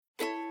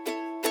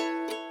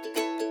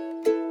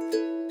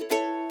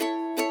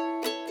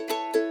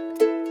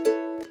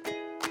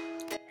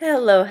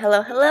Hello,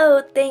 hello,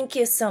 hello. Thank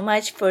you so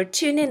much for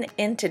tuning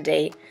in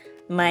today.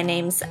 My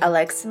name's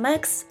Alexa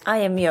Max. I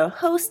am your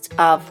host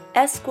of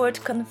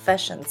Escort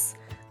Confessions.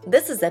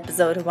 This is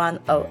episode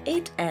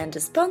 108 and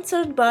is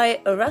sponsored by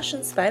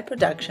Russian Spy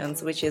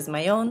Productions, which is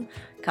my own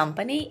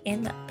company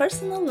in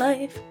personal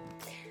life.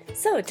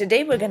 So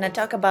today we're going to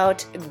talk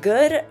about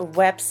good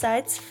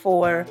websites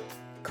for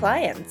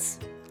clients.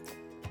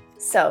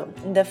 So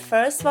the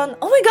first one,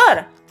 oh my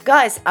god,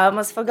 guys, I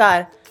almost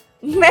forgot.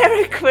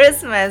 Merry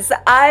Christmas!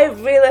 I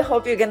really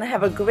hope you're gonna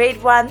have a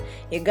great one.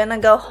 You're gonna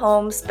go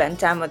home, spend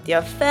time with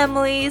your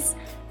families,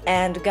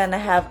 and gonna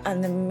have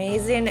an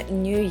amazing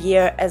new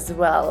year as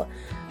well.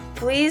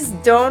 Please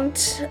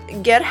don't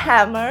get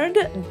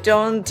hammered,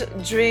 don't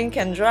drink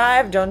and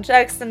drive, don't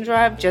text and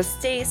drive, just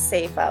stay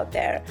safe out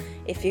there.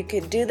 If you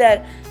could do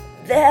that,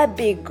 that'd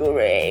be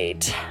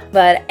great.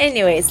 But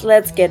anyways,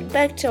 let's get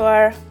back to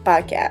our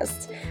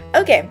podcast.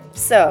 Okay,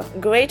 so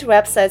great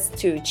websites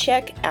to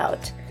check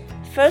out.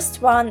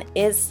 First one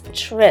is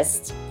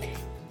Tryst.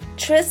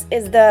 Tryst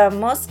is the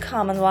most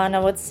common one, I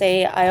would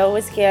say. I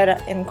always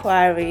get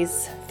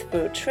inquiries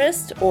through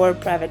Tryst or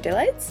Private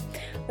Delights,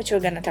 which we're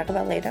going to talk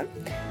about later.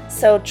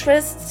 So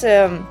Tryst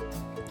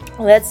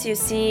lets you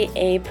see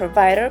a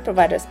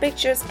provider's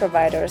pictures,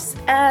 provider's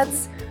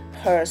ads,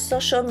 her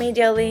social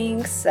media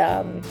links,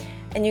 and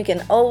you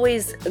can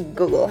always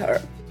Google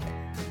her.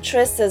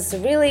 Tryst is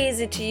really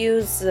easy to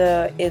use.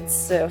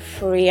 It's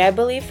free, I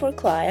believe, for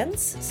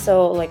clients.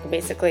 So,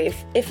 basically,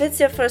 if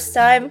it's your first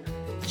time,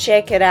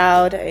 check it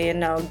out.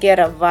 Get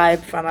a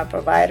vibe from a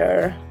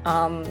provider,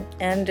 and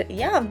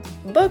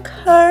book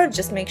her.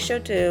 Just make sure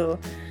to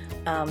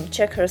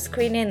check her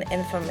screening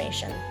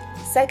information.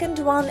 Second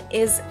one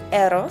is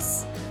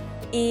Eros,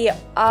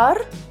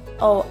 E-R-O-S.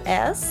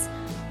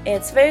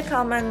 It's very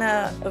common,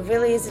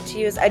 really easy to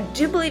use. I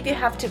do believe you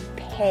have to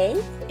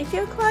pay if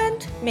you're a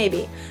client.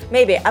 Maybe,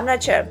 I'm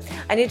not sure.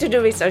 I need to do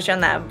research on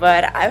that,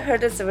 but I've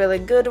heard it's a really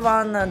good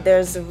one.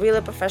 There's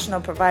really professional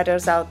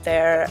providers out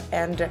there,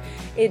 and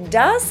it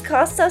does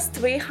cost us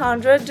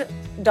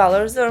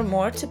 $300 or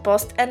more to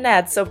post an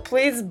ad, so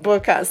please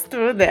book us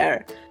through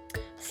there.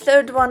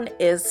 Third one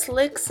is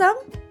Slixa,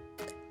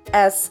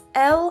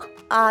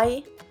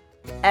 S-L-I-X-A.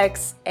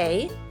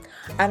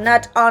 I'm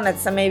not on it,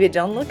 so maybe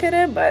don't look at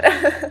it, but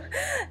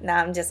no,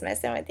 I'm just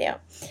messing with you.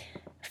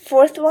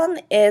 Fourth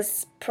one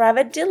is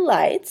Private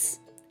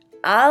Delights.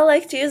 I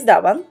like to use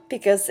that one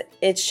because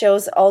it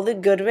shows all the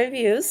good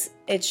reviews.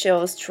 It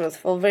shows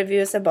truthful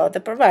reviews about the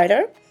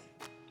provider.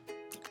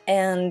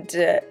 And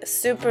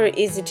super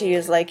easy to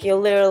use. You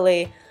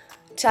literally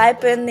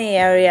type in the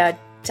area,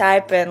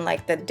 type in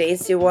the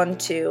days you want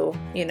to,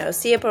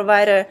 see a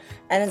provider,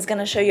 and it's going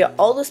to show you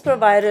all those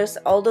providers,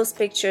 all those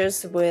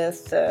pictures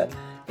with the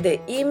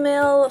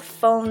email,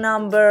 phone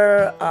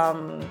number,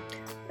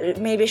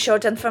 maybe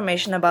short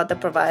information about the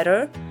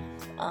provider,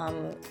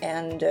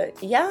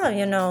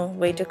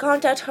 way to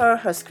contact her,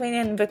 her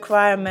screening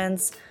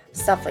requirements,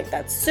 stuff like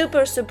that.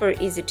 Super, super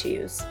easy to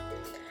use.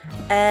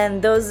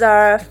 And those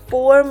are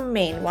 4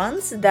 main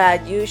ones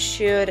that you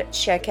should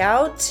check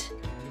out.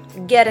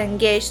 Get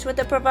engaged with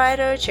the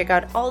provider, check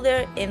out all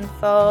their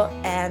info,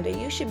 and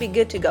you should be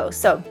good to go.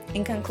 So,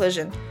 in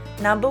conclusion,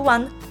 number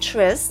 1,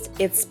 Tryst.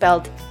 It's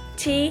spelled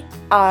T-R-Y-S-T.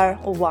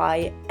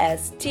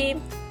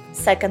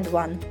 Second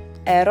one,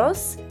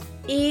 Eros,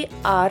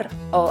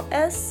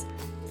 E-R-O-S.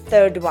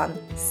 Third one,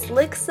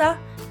 Slixa,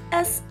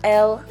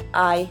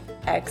 S-L-I-X-A.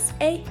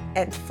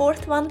 And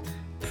fourth one,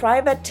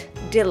 Private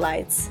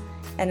Delights.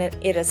 And it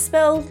is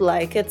spelled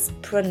like it's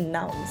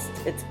pronounced.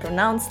 It's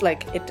pronounced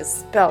like it is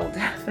spelled.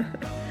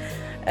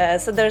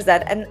 So there's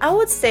that. And I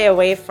would stay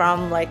away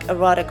from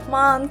Erotic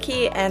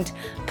Monkey, and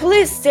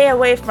please stay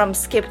away from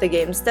Skip the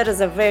Games. That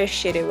is a very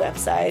shitty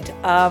website.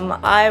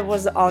 I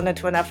was on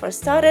it when I first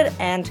started,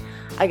 and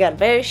I got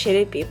very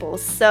shitty people.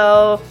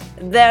 So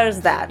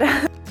there's that.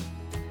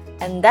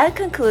 And that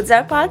concludes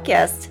our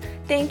podcast.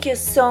 Thank you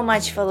so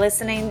much for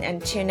listening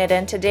and tuning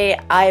in today.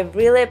 I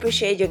really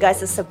appreciate you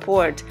guys'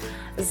 support.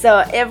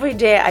 So every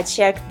day I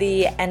check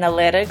the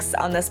analytics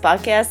on this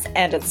podcast,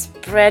 and it's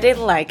spreading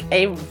like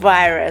a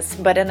virus,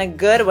 but in a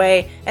good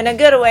way.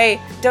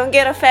 Don't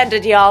get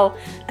offended, y'all.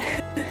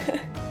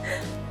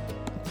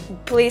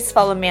 Please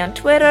follow me on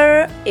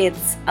Twitter.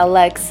 It's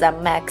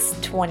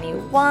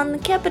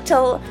AlexaMax21,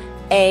 capital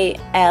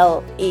A-L-E-X-A,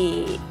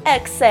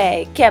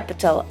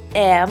 capital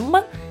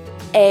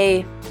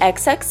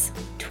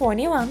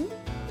M-A-X-X-21.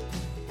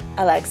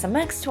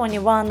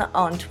 AlexaMax21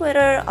 on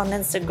Twitter, on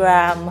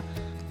Instagram.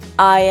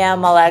 I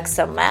am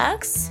Alexa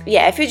Max.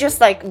 Yeah, if you just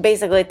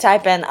basically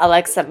type in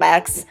Alexa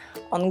Max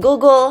on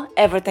Google,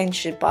 everything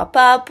should pop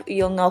up.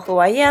 You'll know who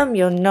I am.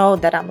 You'll know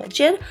that I'm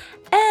legit.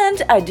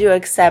 And I do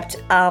accept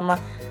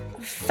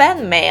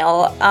fan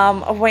mail.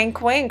 Wink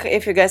wink,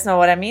 if you guys know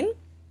what I mean.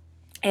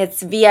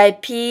 It's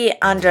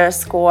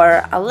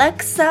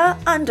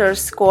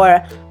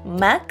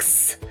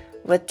VIP_Alexa_Max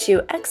with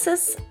 2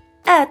 X's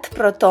at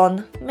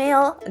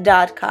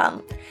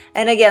protonmail.com.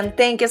 And again,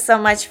 thank you so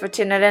much for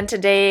tuning in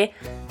today.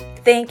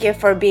 Thank you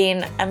for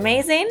being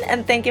amazing,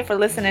 and thank you for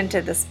listening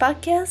to this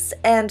podcast,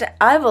 and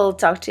I will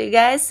talk to you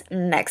guys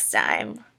next time.